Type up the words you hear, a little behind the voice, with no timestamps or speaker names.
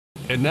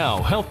And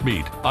now, Health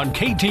Beat on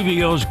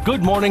KTVO's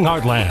Good Morning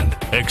Heartland.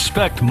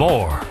 Expect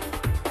more.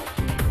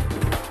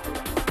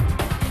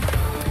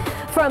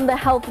 From the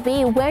Health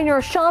Bee, when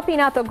you're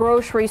shopping at the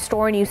grocery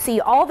store and you see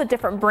all the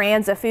different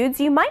brands of foods,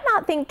 you might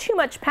not think too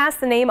much past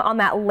the name on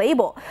that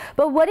label.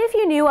 But what if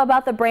you knew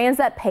about the brands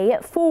that pay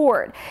it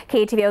forward?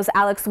 KTVO's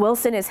Alex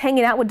Wilson is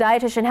hanging out with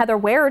dietitian Heather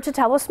Ware to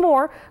tell us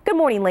more. Good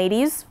morning,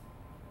 ladies.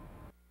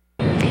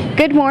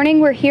 Good morning.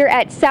 We're here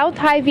at South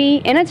Hy-Vee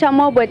in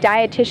Ottumwa with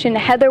dietitian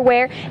Heather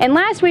Ware. And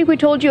last week we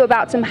told you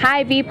about some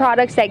Hy-Vee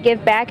products that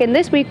give back, and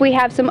this week we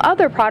have some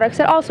other products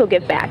that also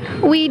give back.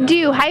 We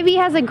do. Hy-Vee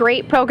has a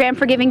great program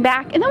for giving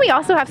back, and then we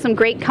also have some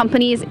great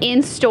companies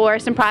in store,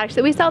 some products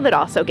that we sell that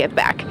also give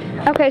back.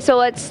 Okay, so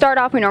let's start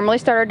off. We normally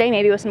start our day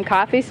maybe with some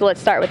coffee, so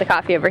let's start with the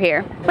coffee over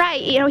here.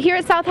 Right. Here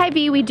at South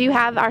Hy-Vee we do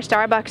have our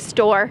Starbucks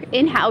store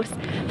in-house.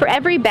 For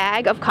every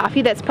bag of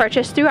coffee that's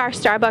purchased through our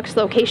Starbucks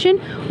location,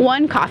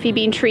 one coffee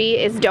bean tree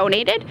is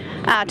donated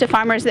to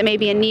farmers that may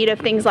be in need of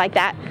things like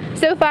that.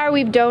 So far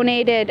we've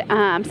donated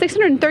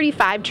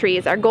 635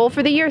 trees. Our goal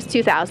for the year is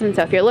 2,000,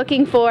 so if you're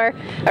looking for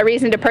a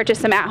reason to purchase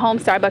some at-home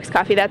Starbucks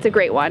coffee, that's a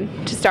great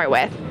one to start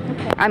with.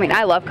 I mean,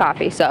 I love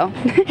coffee, so.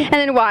 And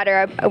then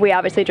water, we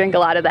obviously drink a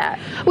lot of that.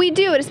 We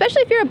do,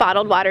 especially if you're a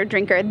bottled water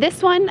drinker.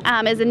 This one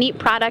is a neat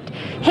product.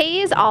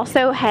 Hayes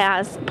also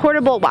has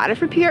portable water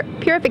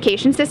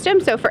purification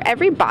systems, so for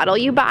every bottle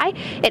you buy,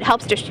 it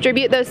helps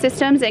distribute those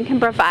systems and can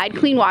provide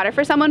clean water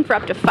for someone for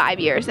up to 5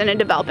 years in a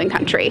developing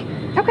country.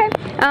 Okay,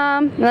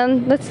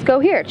 then let's go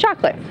here,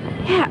 chocolate.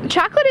 Yeah,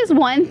 chocolate is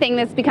one thing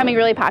that's becoming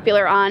really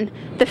popular on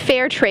the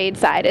fair trade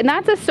side, and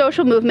that's a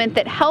social movement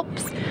that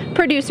helps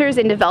producers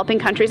in developing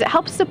countries. It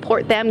helps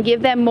support them,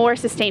 give them more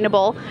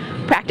sustainable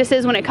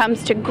practices when it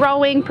comes to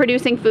growing,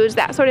 producing foods,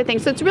 that sort of thing.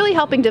 So it's really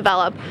helping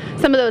develop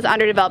some of those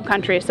underdeveloped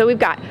countries. So we've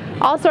got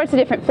all sorts of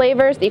different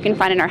flavors that you can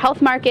find in our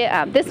health market.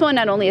 This one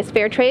not only is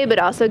fair trade, but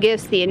also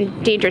gives the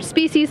Endangered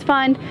Species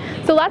Fund.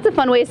 So lots of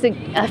fun ways to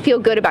feel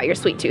good about your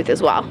sweet tooth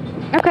as well.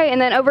 Okay,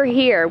 and then over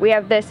here we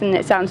have this, and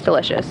it sounds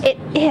delicious. It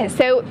is.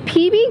 So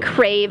PB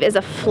Crave is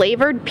a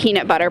flavored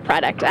peanut butter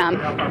product.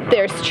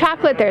 There's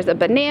chocolate, there's a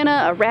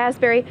banana, a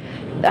raspberry,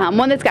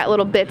 one that's got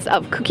little bits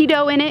of cookie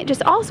dough in it,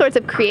 just all sorts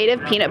of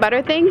creative peanut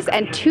butter things,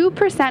 and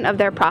 2% of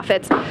their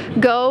profits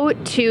go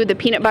to the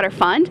Peanut Butter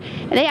Fund,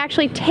 and they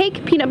actually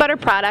take peanut butter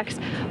products,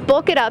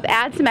 bulk it up,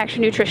 add some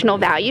extra nutritional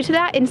value to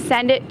that, and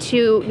send it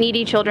to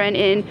needy children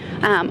in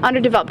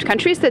underdeveloped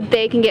countries so that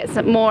they can get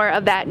some more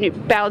of that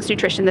balanced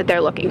nutrition that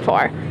they're looking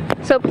for.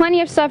 So plenty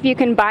of stuff you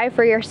can buy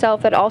for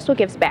yourself that also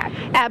gives back.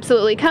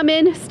 Absolutely. Come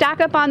in, stock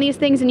up on these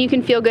things, and you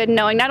can feel good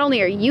knowing not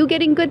only are you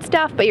getting good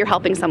stuff, but you're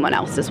helping someone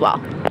else as well.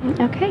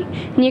 Okay.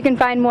 And you can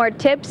find more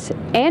tips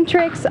and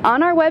tricks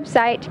on our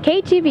website,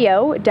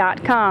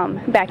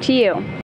 ktvo.com. Back to you.